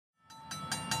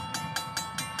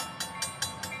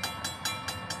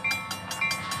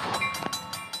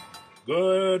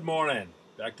Good morning.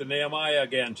 Back to Nehemiah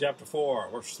again, chapter 4,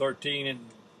 verse 13 and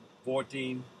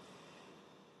 14.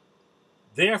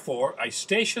 Therefore, I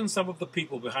stationed some of the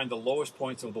people behind the lowest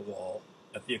points of the wall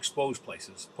at the exposed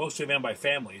places, posting them by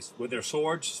families with their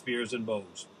swords, spears, and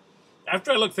bows.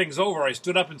 After I looked things over, I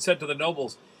stood up and said to the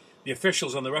nobles, the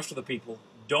officials, and the rest of the people,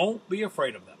 don't be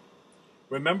afraid of them.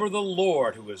 Remember the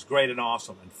Lord, who is great and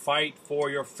awesome, and fight for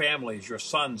your families, your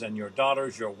sons and your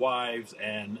daughters, your wives,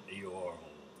 and your homes.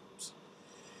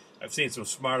 I've seen some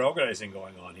smart organizing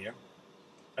going on here.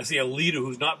 I see a leader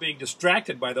who's not being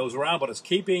distracted by those around, but is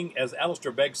keeping, as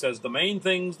Alistair Begg says, the main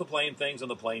things, the plain things, and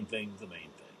the plain things, the main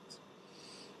things.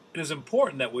 It is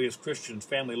important that we as Christians,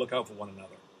 family, look out for one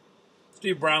another.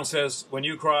 Steve Brown says, when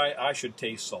you cry, I should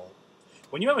taste salt.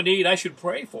 When you have a need, I should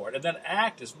pray for it, and then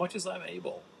act as much as I'm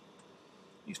able.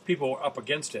 These people were up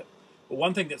against it, but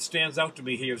one thing that stands out to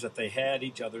me here is that they had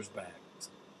each other's backs.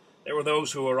 There were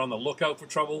those who were on the lookout for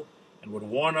trouble and would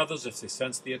warn others if they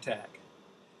sensed the attack.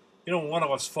 You know, when one of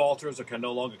us falters or can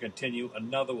no longer continue,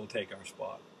 another will take our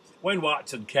spot. Wayne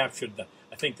Watson captured,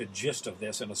 the gist of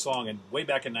this in a song way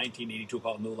back in 1982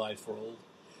 called New Lives for Old.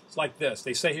 It's like this.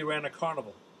 They say he ran a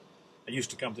carnival that used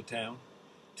to come to town.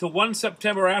 Till one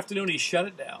September afternoon, he shut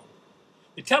it down.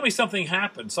 They tell me something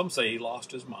happened. Some say he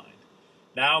lost his mind.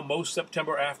 Now, most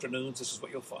September afternoons, this is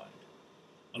what you'll find.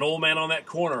 An old man on that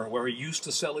corner where he used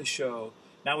to sell his show.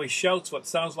 Now he shouts what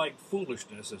sounds like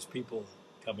foolishness as people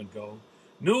come and go.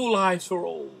 New lives for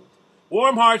old,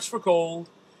 warm hearts for cold.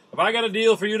 If I got a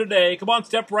deal for you today, come on,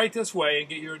 step right this way and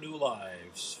get your new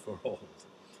lives for old.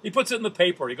 He puts it in the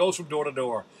paper. He goes from door to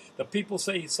door. The people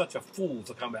say he's such a fool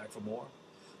to come back for more.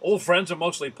 Old friends are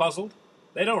mostly puzzled.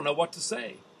 They don't know what to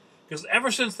say. Because ever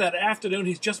since that afternoon,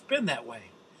 he's just been that way.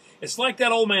 It's like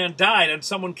that old man died and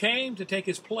someone came to take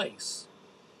his place.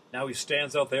 Now he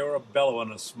stands out there, a bellow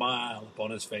and a smile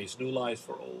upon his face. New lives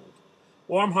for old.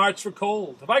 Warm hearts for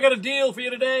cold. Have I got a deal for you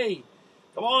today?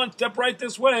 Come on, step right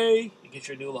this way and get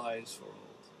your new lives for old.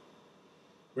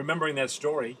 Remembering that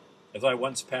story, as I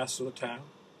once passed through the town,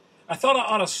 I thought I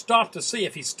ought to stop to see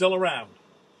if he's still around.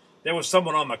 There was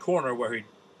someone on the corner where he'd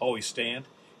always stand,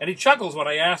 and he chuckles when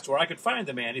I asked where I could find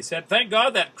the man. He said, thank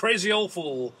God that crazy old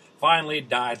fool finally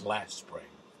died last spring.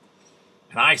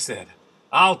 And I said,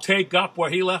 I'll take up where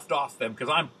he left off then, because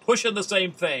I'm pushing the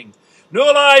same thing.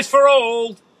 New lives for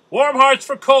old, warm hearts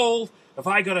for cold. If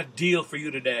I got a deal for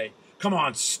you today, come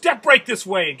on, step right this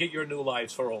way and get your new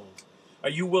lives for old. Are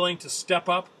you willing to step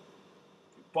up?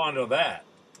 Ponder that.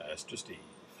 Pastor Steve.